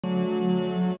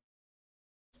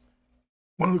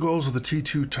One of the goals of the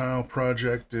T2 tile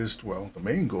project is, well, the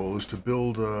main goal is to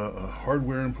build a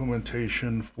hardware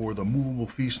implementation for the movable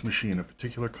feast machine, a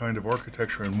particular kind of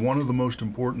architecture. And one of the most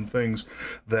important things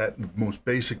that, most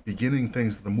basic beginning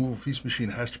things that the movable feast machine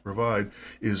has to provide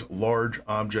is large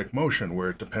object motion, where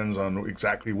it depends on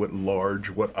exactly what large,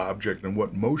 what object, and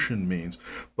what motion means.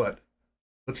 But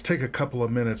let's take a couple of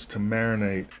minutes to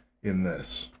marinate in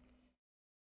this.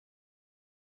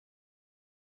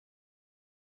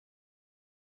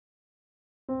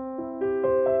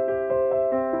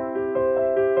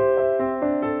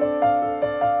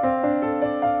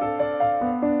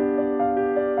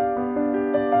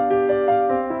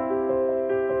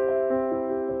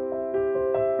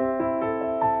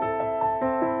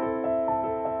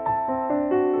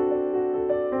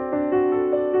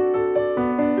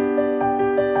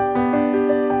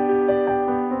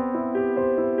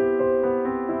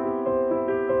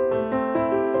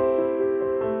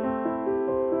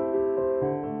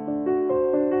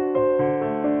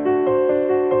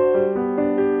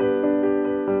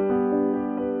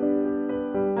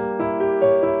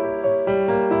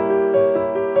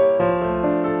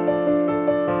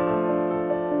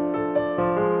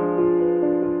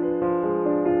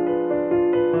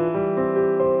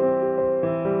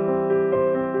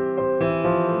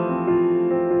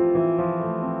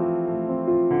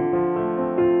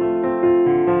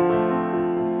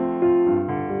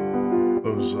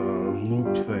 Those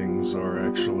loop things are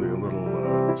actually a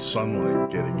little sunlight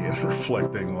getting in,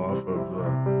 reflecting off of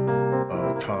the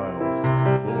tiles.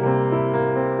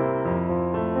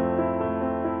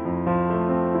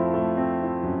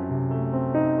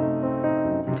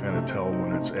 You can kind of tell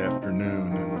when it's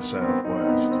afternoon in the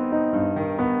Southwest.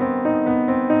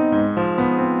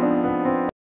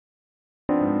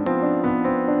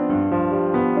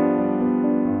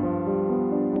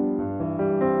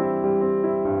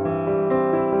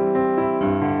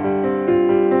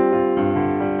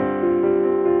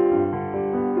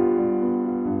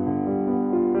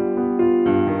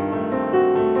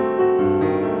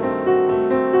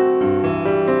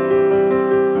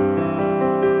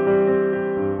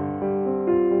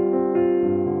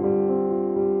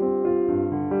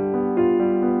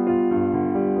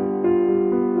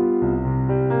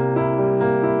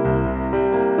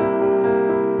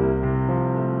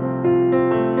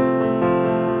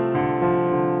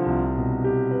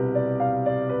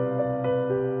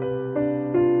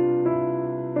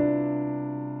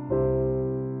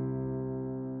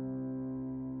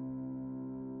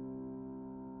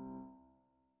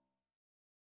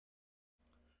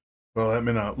 Well, that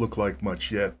may not look like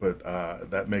much yet, but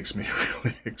that makes me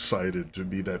really excited. To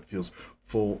me, that feels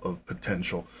full of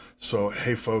potential. So,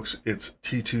 hey folks, it's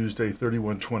T2sday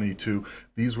 3122.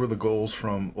 These were the goals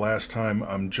from last time.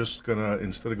 I'm just gonna,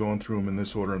 instead of going through them in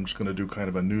this order, I'm just gonna do kind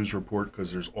of a news report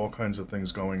because there's all kinds of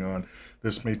things going on.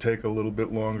 This may take a little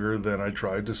bit longer than I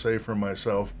tried to say for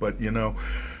myself, but you know,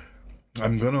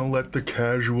 I'm gonna let the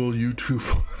casual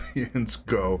YouTube audience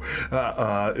go.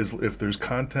 If there's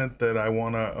content that I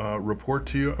want to report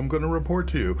to you, I'm gonna report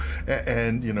to you.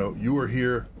 And you know, you are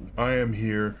here, I am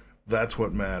here. That's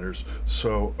what matters.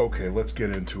 So, okay, let's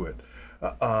get into it.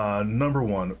 Number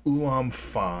one, ULAM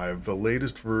 5, the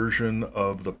latest version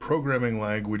of the programming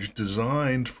language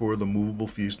designed for the movable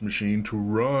feast machine to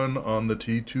run on the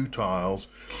T2 tiles,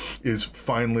 is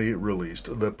finally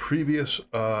released. The previous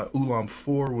ULAM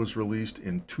 4 was released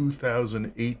in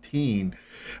 2018.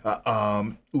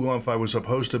 ULAM 5 was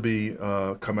supposed to be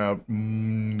come out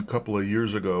a couple of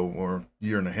years ago, or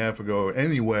year and a half ago.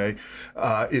 Anyway,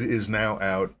 it is now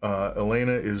out.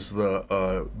 Elena is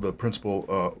the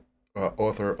principal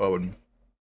author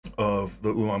of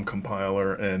the ULAM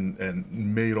compiler and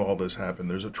made all this happen.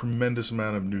 There's a tremendous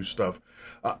amount of new stuff,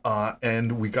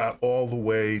 and we got all the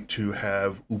way to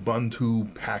have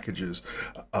Ubuntu packages,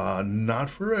 not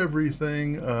for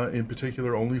everything, in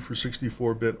particular only for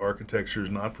 64-bit architectures,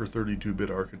 not for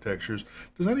 32-bit architectures.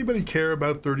 Does anybody care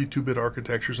about 32-bit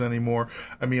architectures anymore?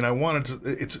 I mean, I wanted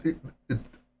to,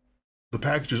 the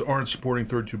packages aren't supporting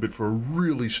 32-bit for a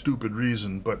really stupid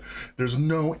reason, but there's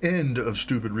no end of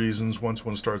stupid reasons once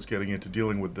one starts getting into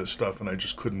dealing with this stuff, and I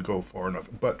just couldn't go far enough.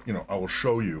 But, you know, I will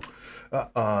show you.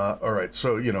 All right,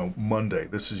 so, you know, Monday.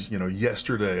 This is, you know,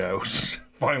 yesterday I was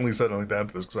finally settling down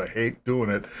to this because I hate doing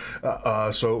it.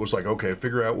 So it was like, okay,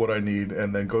 figure out what I need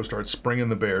and then go start springing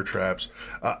the bear traps.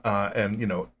 And, you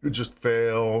know, just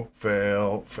fail,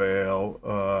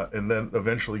 and then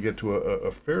eventually get to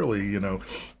a fairly, you know,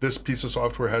 this piece of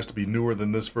software has to be newer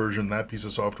than this version. That piece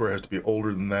of software has to be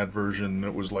older than that version.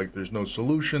 It was like, there's no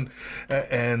solution.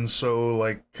 And so,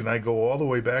 like, can I go all the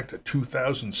way back to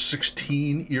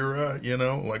 2016 era, you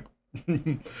know, like,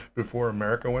 before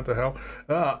America went to hell.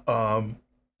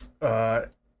 Uh,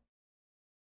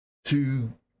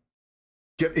 to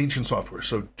get ancient software.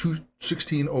 So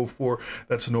 2.16.04,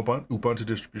 that's an Ubuntu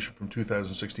distribution from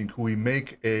 2016. Could we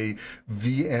make a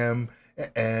VM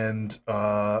and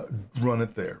run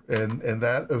it there? And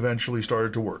that eventually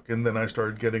started to work. And then I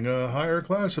started getting a higher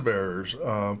class of errors.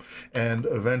 And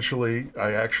eventually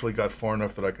I actually got far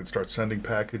enough that I could start sending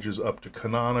packages up to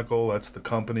Canonical. That's the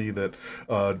company that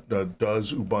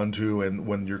does Ubuntu. And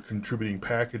when you're contributing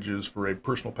packages for a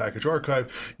personal package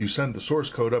archive, you send the source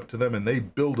code up to them and they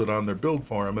build it on their build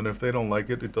farm. And if they don't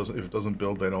like it, it doesn't. If it doesn't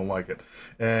build, they don't like it.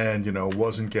 And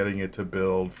wasn't getting it to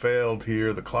build. Failed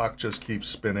here. The clock just keeps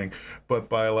spinning. But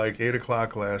by like 8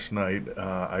 o'clock last night,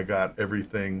 I got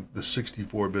everything, the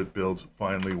 64-bit builds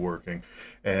finally working.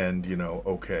 And,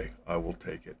 okay, I will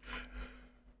take it.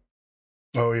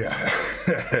 Oh, yeah.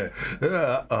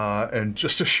 And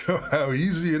just to show how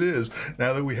easy it is,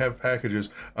 now that we have packages,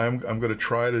 I'm going to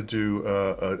try to do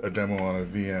a demo on a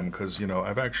VM because,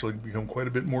 I've actually become quite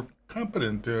a bit more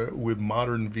competent with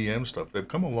modern VM stuff. They've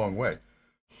come a long way.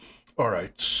 All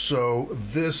right, so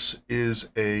this is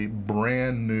a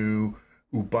brand new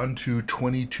Ubuntu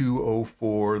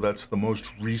 22.04. That's the most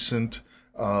recent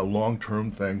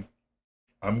long-term thing.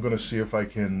 I'm going to see if I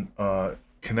can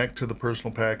connect to the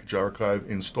personal package archive,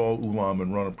 install ULAM,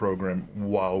 and run a program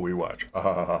while we watch.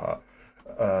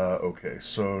 Okay,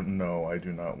 so no, I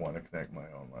do not want to connect my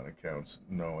online accounts.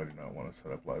 No, I do not want to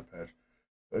set up live patch.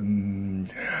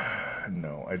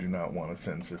 No, I do not want to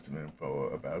send system info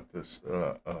about this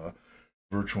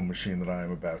virtual machine that I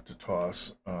am about to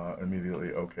toss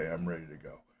immediately. Okay, I'm ready to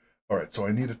go. All right, so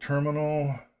I need a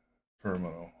terminal.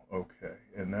 Okay,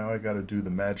 and now I got to do the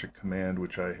magic command,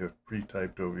 which I have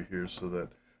pre-typed over here so that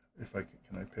if I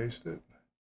can I paste it?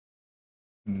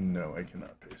 No, I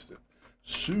cannot paste it.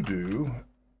 Sudo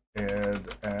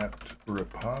add apt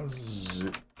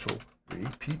repository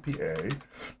ppa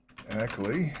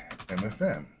Ackley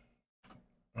mfm.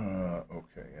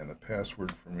 Okay, and the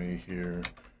password for me here.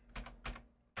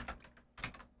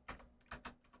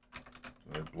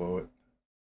 Did I blow it?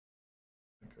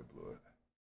 I think I blew it.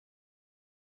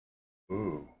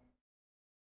 Ooh.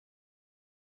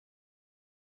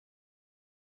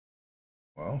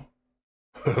 Well.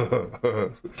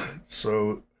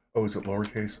 So, oh, is it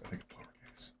lowercase? I think it's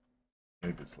lowercase.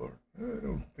 Maybe it's lower. I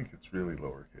don't think it's really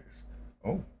lowercase.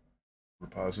 Oh.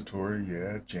 Repository,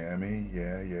 yeah, jammy,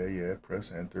 yeah,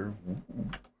 press enter.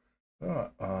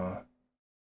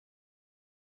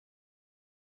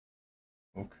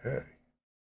 Okay.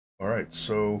 All right,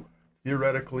 so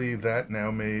theoretically that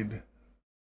now made,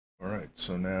 all right,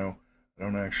 so now I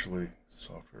don't actually,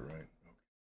 software, right? Okay.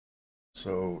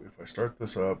 So if I start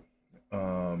this up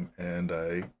and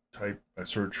I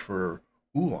search for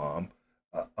ULAM,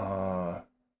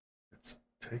 it's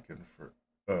taken for,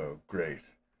 oh, great.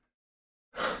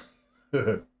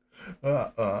 Yeah,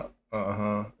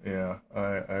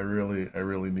 I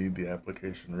really need the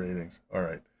application ratings. All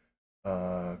right,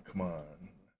 come on.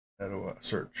 How do I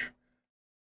search?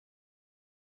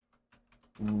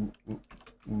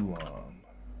 ULAM.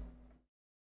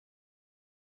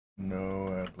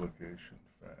 No application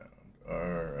found.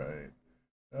 All right.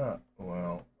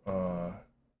 Well, how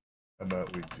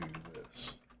about we do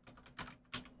this?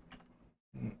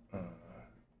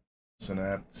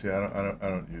 Synaptic. See, I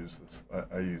don't use this.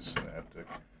 I use Synaptic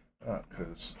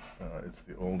because it's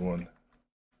the old one.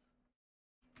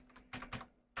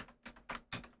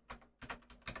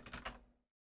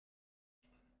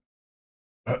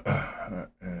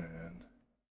 And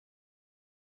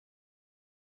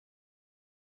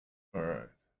all right.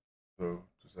 So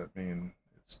does that mean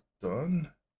it's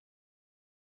done?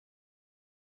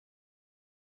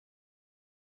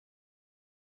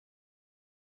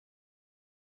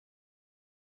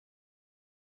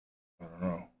 I don't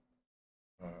know.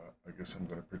 I guess I'm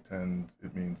going to pretend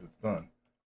it means it's done.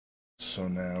 So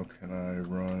now can I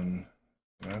run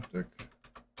Synaptic?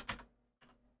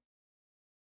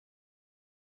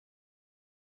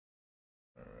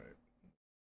 All right.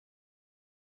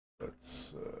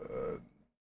 Let's,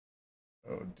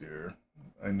 oh dear.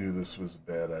 I knew this was a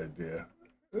bad idea.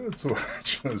 That's why I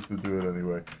chose to do it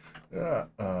anyway.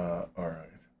 All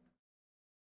right.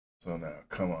 So now,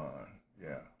 come on.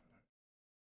 Yeah.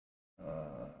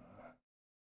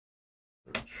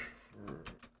 Search for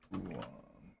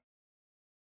ULAM.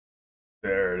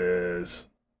 There it is.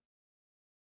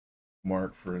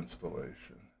 Mark for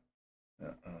installation.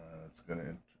 It's going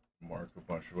to mark a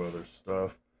bunch of other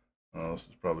stuff. This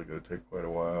is probably going to take quite a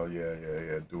while. Yeah.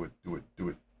 Do it.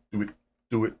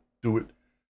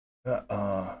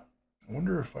 I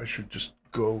wonder if I should just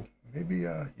go. maybe,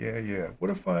 yeah.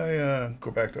 What if I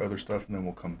go back to other stuff and then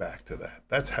we'll come back to that?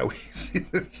 That's how easy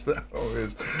this stuff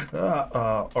is.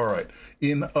 All right.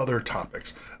 In other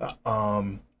topics,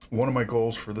 one of my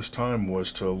goals for this time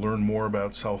was to learn more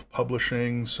about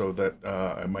self-publishing so that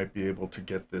I might be able to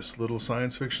get this little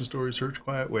science fiction story, Search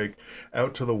Quiet Wake,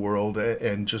 out to the world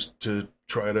and just to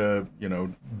try to,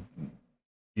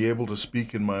 be able to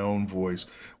speak in my own voice.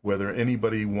 Whether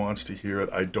anybody wants to hear it,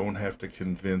 I don't have to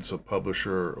convince a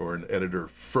publisher or an editor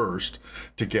first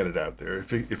to get it out there.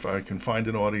 If I can find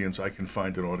an audience, I can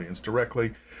find an audience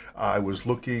directly. I was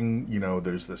looking,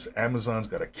 there's this Amazon's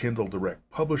got a Kindle Direct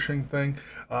Publishing thing,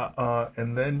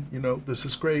 and then, this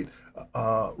is great.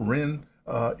 Rin,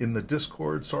 in the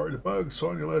Discord, sorry to bug,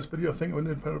 saw in your last video, think of an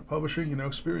independent publishing,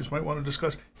 experience might want to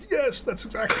discuss. Yes, that's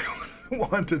exactly what I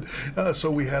wanted.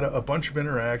 So we had a bunch of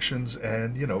interactions,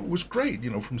 and, it was great,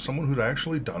 from someone who'd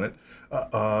actually done it.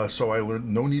 So I learned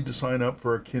no need to sign up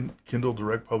for a Kindle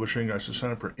Direct Publishing. I should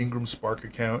sign up for Ingram Spark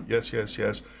account.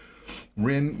 Yes.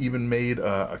 Rin even made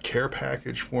a care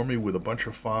package for me with a bunch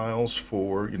of files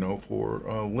for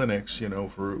Linux,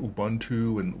 for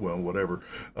Ubuntu and whatever,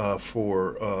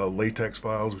 for latex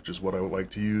files, which is what I would like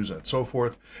to use, and so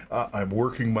forth. I'm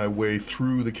working my way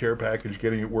through the care package,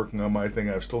 getting it working on my thing.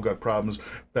 I've still got problems.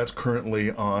 That's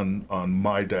currently on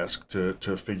my desk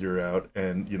to figure out.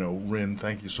 And Rin,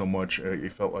 thank you so much.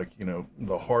 It felt like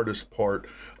the hardest part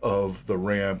of the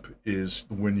ramp is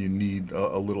when you need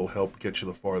a little help get you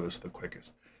the farthest the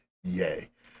quickest. Yay.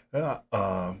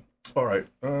 All right,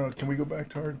 can we go back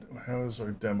to how is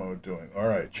our demo doing? All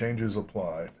right, changes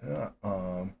applied.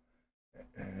 And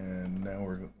now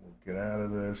we'll get out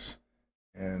of this,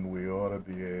 and we ought to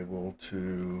be able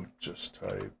to just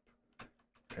type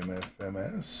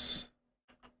MFMS.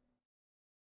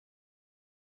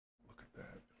 Look at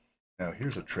that. Now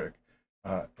here's a trick.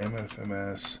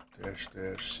 MFMS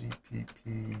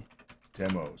 --CPP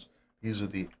demos. These are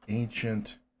the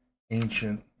ancient,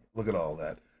 look at all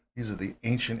that. These are the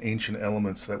ancient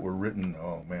elements that were written,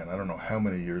 oh man, I don't know how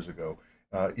many years ago,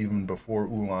 even before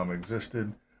ULAM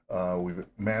existed. We've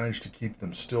managed to keep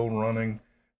them still running,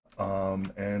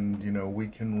 and we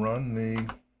can run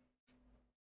the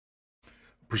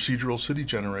procedural city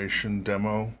generation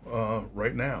demo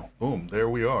right now. Boom, there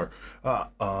we are.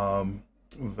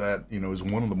 That is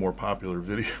one of the more popular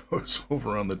videos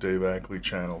over on the Dave Ackley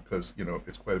channel, because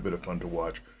it's quite a bit of fun to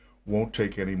watch. Won't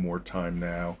take any more time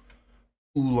now.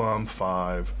 ULAM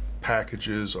 5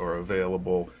 packages are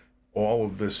available. All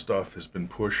of this stuff has been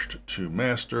pushed to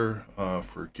master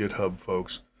for GitHub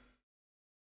folks.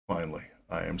 Finally,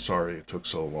 I am sorry it took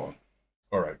so long.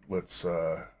 All right, let's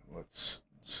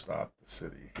stop the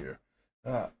city here.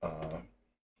 All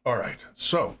right,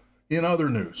 so in other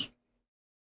news,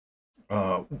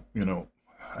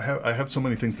 I have so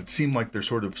many things that seem like they're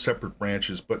sort of separate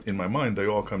branches, but in my mind they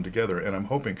all come together, and I'm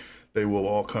hoping they will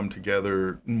all come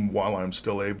together while I'm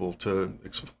still able to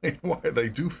explain why they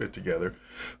do fit together.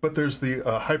 But there's the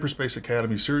Hyperspace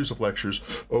Academy series of lectures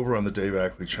over on the Dave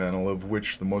Ackley channel, of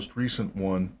which the most recent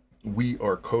one, We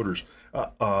Are Coders,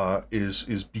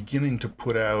 is beginning to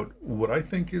put out what I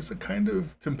think is a kind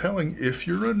of compelling, if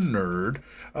you're a nerd,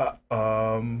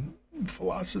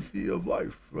 philosophy of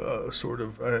life,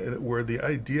 where the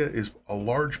idea is a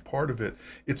large part of it.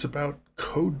 It's about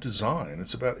code design.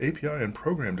 It's about API and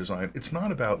program design. It's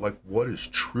not about like what is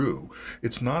true.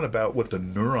 It's not about what the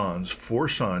neurons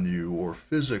force on you or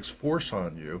physics force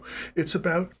on you. It's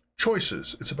about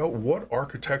choices. It's about what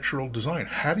architectural design.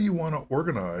 How do you want to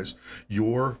organize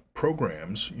your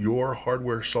programs, your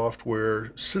hardware,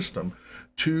 software system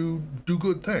to do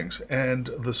good things? And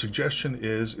the suggestion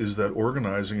is that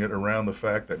organizing it around the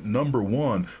fact that, number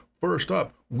one, first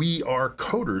up, We Are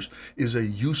Coders is a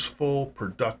useful,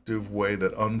 productive way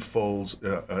that unfolds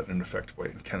in an effective way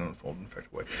and can unfold in an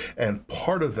effective way. And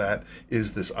part of that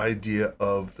is this idea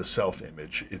of the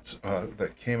self-image. It's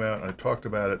that came out, and I talked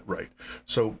about it, right.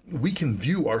 So we can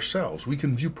view ourselves, we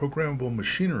can view programmable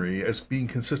machinery as being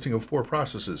consisting of 4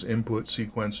 processes: input,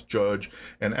 sequence, judge,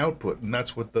 and output. And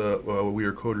that's what the We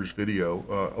Are Coders video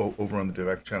over on the Dave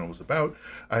Ackley channel was about.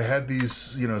 I had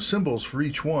these, symbols for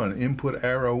each one: input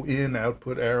arrow in,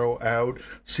 output arrow out,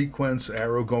 sequence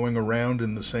arrow going around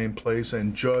in the same place,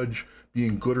 and judge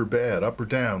being good or bad, up or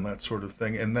down, that sort of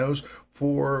thing. And those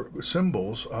 4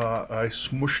 symbols I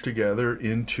smushed together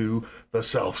into the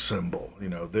self symbol.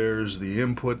 There's the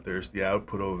input, there's the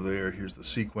output over there, here's the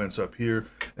sequence up here,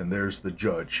 and there's the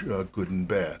judge, good and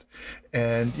bad.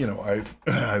 And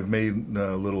I've made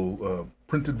little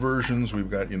printed versions. We've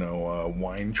got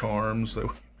wine charms that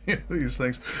we these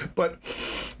things. But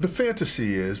the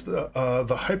fantasy is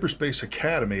the Hyperspace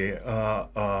Academy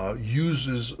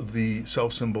uses the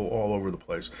self symbol all over the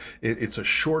place. It's a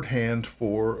shorthand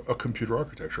for a computer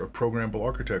architecture, a programmable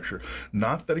architecture.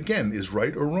 Not that, again, is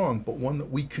right or wrong, but one that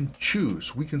we can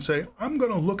choose. We can say, I'm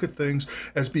going to look at things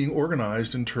as being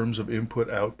organized in terms of input,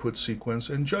 output, sequence,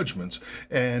 and judgments.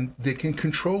 And they can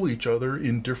control each other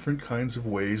in different kinds of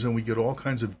ways, and we get all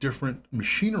kinds of different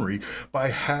machinery by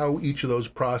how each of those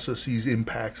processes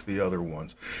impacts the other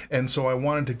ones. And so I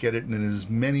wanted to get it in as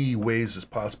many ways as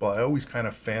possible. I always kind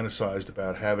of fantasized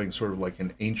about having sort of like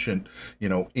an ancient,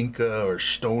 Inca or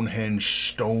Stonehenge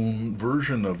stone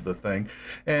version of the thing.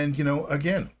 And,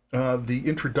 again, the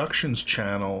introductions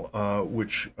channel,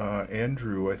 which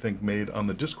Andrew, I think, made on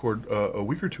the Discord a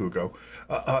week or two ago,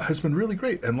 has been really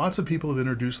great. And lots of people have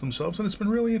introduced themselves, and it's been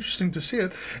really interesting to see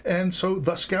it. And so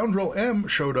the Scoundrel M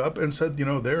showed up and said,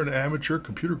 they're an amateur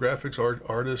computer graphics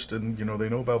artist, and, they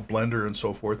know about Blender and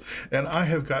so forth. And I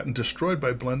have gotten destroyed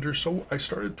by Blender, so I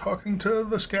started talking to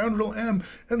the Scoundrel M,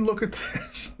 and look at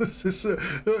this. This is,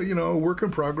 a work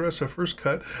in progress, a first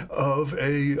cut of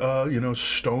a,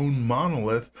 stone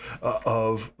monolith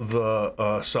of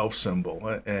the self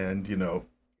symbol. And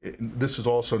this is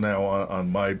also now on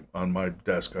my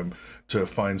desk. I'm to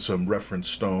find some reference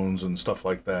stones and stuff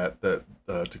like that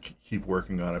to keep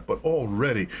working on it. But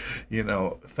already,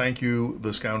 thank you,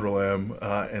 the Scoundrel M,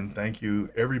 and thank you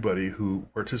everybody who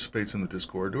participates in the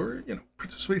Discord or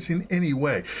participates in any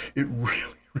way. It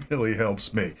really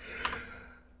helps me.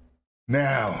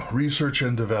 Now, research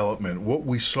and development. What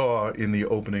we saw in the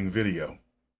opening video.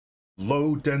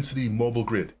 Low density mobile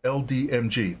grid,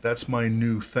 LDMG, that's my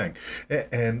new thing.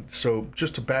 And so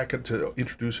just to back it, to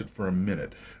introduce it for a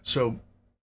minute. So,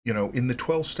 in the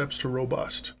 12 steps to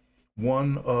robust,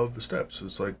 one of the steps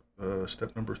is like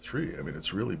step number 3. I mean,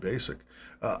 it's really basic.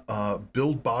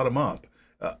 Build bottom up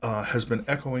has been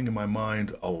echoing in my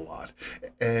mind a lot.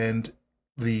 And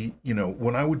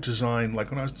when I would design,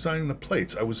 like when I was designing the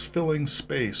plates, I was filling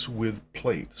space with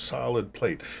plate, solid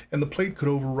plate, and the plate could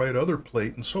overwrite other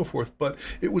plate and so forth, but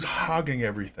it was hogging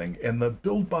everything. And the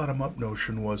build bottom up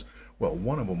notion was, well,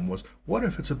 one of them was, what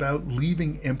if it's about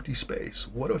leaving empty space?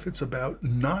 What if it's about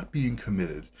not being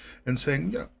committed and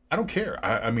saying, I don't care.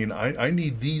 I mean, I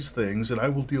need these things, and I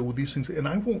will deal with these things, and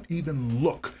I won't even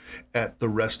look at the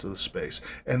rest of the space.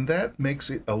 And that makes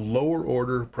it a lower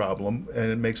order problem,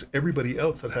 and it makes everybody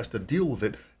else that has to deal with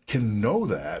it can know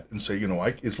that and say,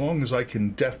 as long as I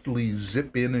can deftly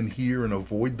zip in and here and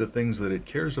avoid the things that it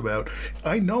cares about,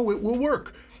 I know it will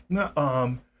work.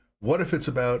 Now, what if it's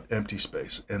about empty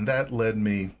space? And that led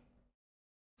me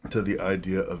to the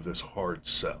idea of this hard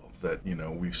cell that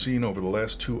we've seen over the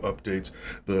last 2 updates,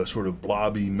 the sort of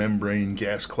blobby membrane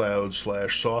gas cloud /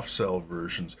 soft cell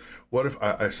versions. What if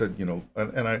I said,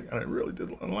 and I really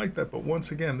didn't like that, but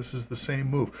once again, this is the same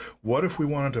move. What if we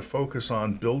wanted to focus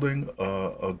on building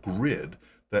a grid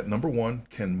that, number 1,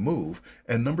 can move,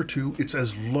 and number 2, it's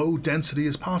as low density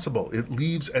as possible. It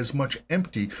leaves as much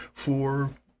empty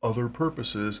for other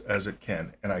purposes as it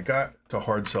can. And I got to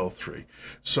hard cell 3.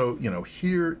 So,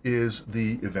 here is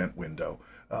the event window.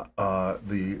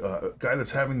 The guy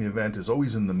that's having the event is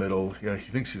always in the middle. He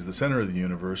thinks he's the center of the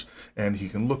universe, and he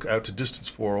can look out to distance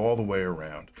 4 all the way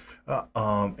around.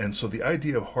 And so the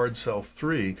idea of hard cell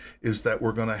 3 is that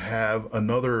we're going to have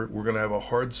a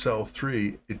hard cell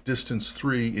 3 at distance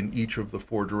 3 in each of the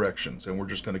 4 directions, and we're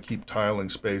just going to keep tiling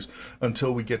space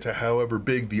until we get to however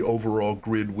big the overall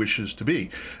grid wishes to be.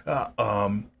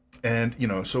 And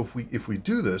so if we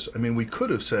do this, I mean, we could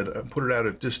have said put it out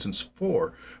at distance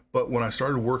 4, but when I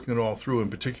started working it all through, in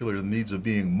particular the needs of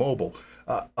being mobile,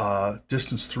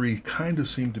 distance 3 kind of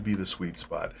seemed to be the sweet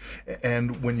spot.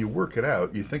 And when you work it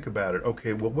out, you think about it,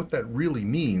 okay, well, what that really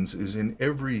means is in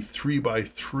every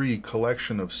 3x3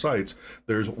 collection of sites,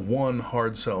 there's 1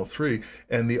 hard cell 3,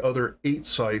 and the other 8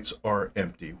 sites are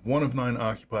empty. 1 of 9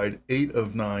 occupied, 8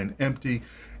 of 9 empty.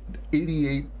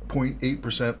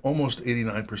 88.8%, almost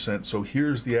 89%. So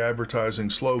here's the advertising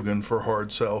slogan for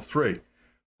hard cell 3.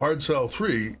 Hard cell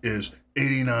 3 is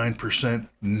 89%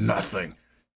 nothing.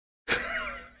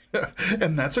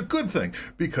 And that's a good thing,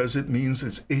 because it means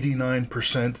it's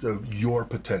 89% of your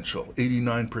potential,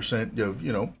 89% of,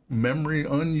 memory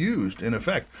unused, in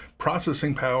effect,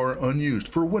 processing power unused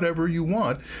for whatever you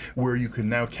want, where you can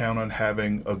now count on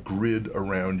having a grid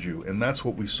around you. And that's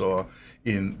what we saw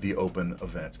in the open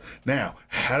events. Now,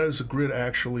 how does a grid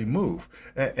actually move?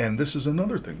 And this is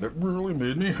another thing that really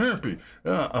made me happy.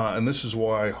 And this is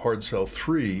why hard cell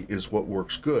 3 is what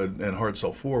works good, and hard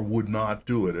cell 4 would not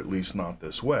do it, at least not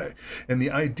this way. And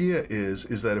the idea is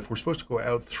that if we're supposed to go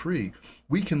out 3,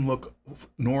 we can look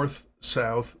north,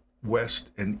 south,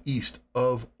 west, and east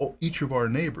of each of our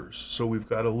neighbors. So we've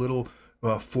got a little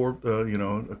you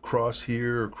know, across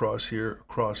here,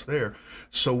 across there.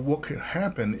 So what can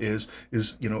happen is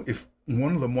you know, if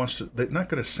one of them wants to, they're not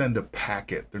going to send a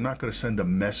packet. They're not going to send a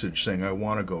message saying, I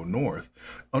want to go north.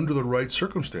 Under the right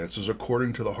circumstances,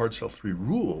 according to the hard cell 3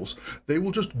 rules, they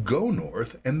will just go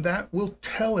north, and that will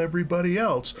tell everybody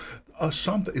else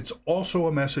something. It's also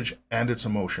a message and it's a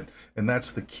motion. And that's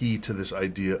the key to this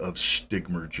idea of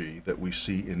stigmergy that we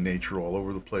see in nature all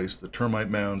over the place. The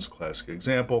termite mounds, classic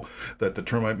example, that the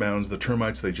termite mounds, the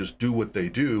termites, they just do what they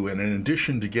do. And in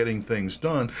addition to getting things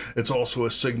done, it's also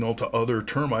a signal to other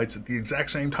termites at the exact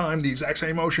same time, the exact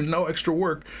same motion, no extra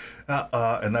work.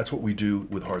 And that's what we do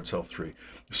with hard cell 3.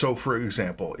 So for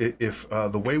example, if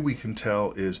the way we can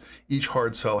tell is each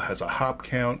hard cell has a hop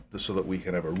count so that we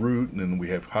can have a root, and then we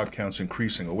have hop counts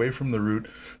increasing away from the root.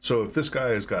 So if this guy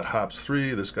has got hops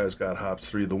 3, this guy's got hops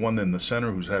 3, the one in the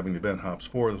center who's having the event hops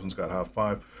 4, this one's got hop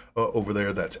 5 over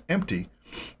there, that's empty,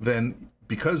 then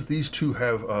because these two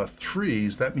have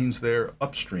 3s, that means they're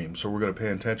upstream, so we're going to pay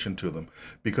attention to them.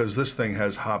 Because this thing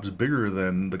has hops bigger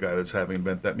than the guy that's having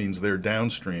event, that means they're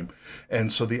downstream.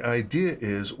 And so the idea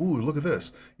is, ooh, look at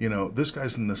this. You know, this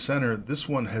guy's in the center. This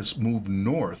one has moved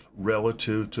north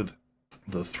relative to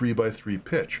the 3x3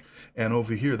 pitch. And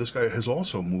over here, this guy has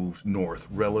also moved north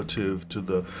relative to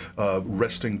the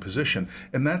resting position.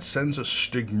 And that sends a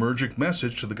stigmergic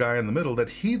message to the guy in the middle that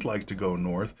he'd like to go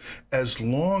north, as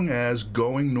long as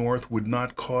going north would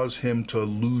not cause him to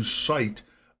lose sight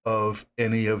of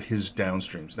any of his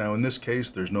downstreams. Now, in this case,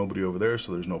 there's nobody over there,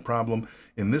 so there's no problem.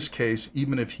 In this case,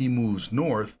 even if he moves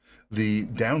north, the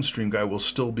downstream guy will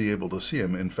still be able to see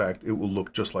him. In fact, it will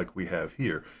look just like we have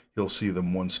here. He'll see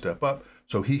them one step up,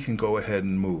 so he can go ahead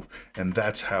and move. And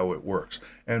that's how it works.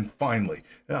 And finally,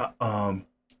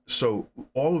 so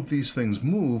all of these things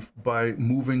move by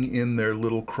moving in their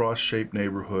little cross-shaped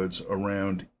neighborhoods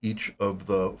around each of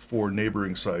the 4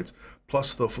 neighboring sites,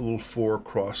 plus the little 4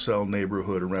 cross-cell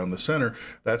neighborhood around the center.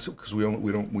 That's because we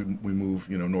move,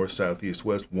 you know, north, south, east,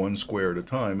 west, 1 square at a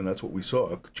time, and that's what we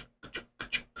saw.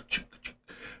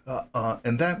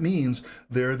 And that means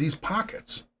there are these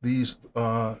pockets, these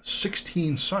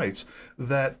 16 sites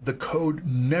that the code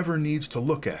never needs to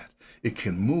look at. It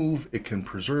can move, it can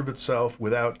preserve itself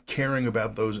without caring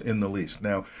about those in the least.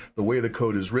 Now, the way the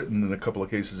code is written, in a couple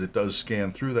of cases, it does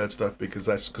scan through that stuff because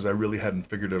I really hadn't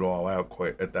figured it all out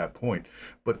quite at that point.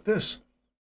 But this,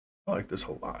 I like this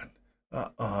a lot.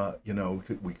 You know,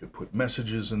 we could put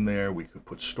messages in there, we could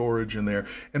put storage in there,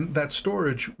 and that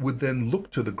storage would then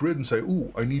look to the grid and say,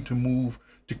 ooh, I need to move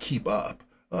to keep up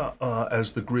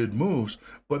as the grid moves,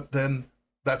 but then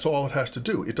that's all it has to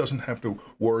do. It doesn't have to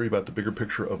worry about the bigger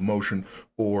picture of motion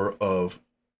or of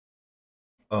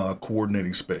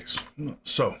coordinating space.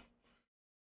 So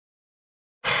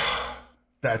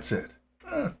that's it.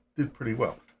 Did pretty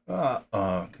well,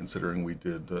 considering we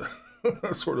did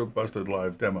a sort of busted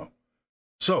live demo.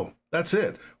 So that's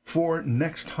it for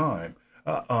next time.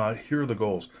 Here are the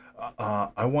goals.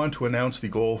 I want to announce the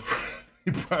goal for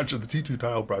the project, the T2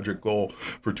 tile project goal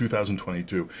for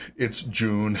 2022. It's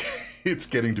June. It's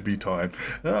getting to be time.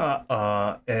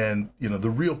 And you know, the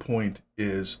real point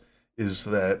is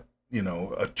that, you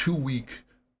know, a 2-week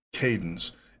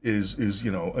cadence is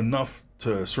you know, enough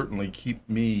to certainly keep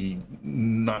me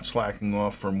not slacking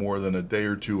off for more than a day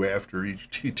or two after each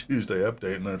T2sday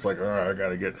update, and then it's like, all right, I got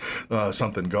to get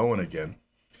something going again.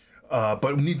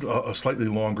 But we need a slightly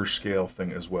longer scale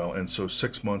thing as well, and so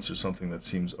 6 months is something that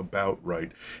seems about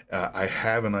right. I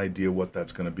have an idea what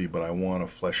that's going to be, but I want to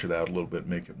flesh it out a little bit,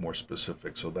 make it more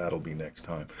specific, so that'll be next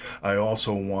time. I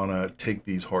also want to take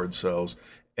these hard cells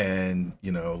and,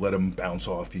 you know, let them bounce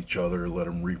off each other, let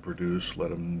them reproduce,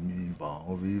 let them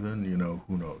evolve even, you know,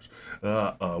 who knows.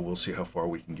 We'll see how far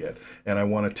we can get. And I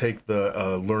want to take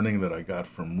the learning that I got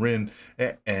from Rin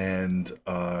and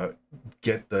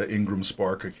get the Ingram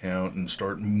Spark account and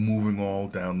start moving all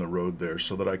down the road there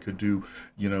so that I could do,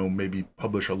 you know, maybe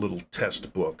publish a little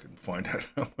test book and find out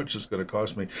how much it's going to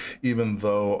cost me, even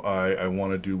though I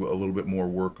want to do a little bit more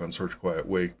work on Search Quiet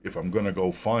Wake if I'm going to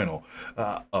go final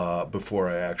before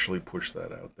I actually push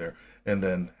that out there, and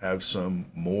then have some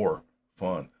more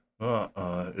fun.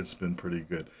 It's been pretty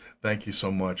good. Thank you so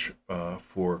much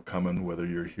for coming, whether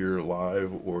you're here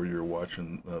live or you're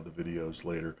watching the videos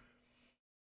later.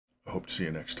 I hope to see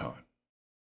you next time.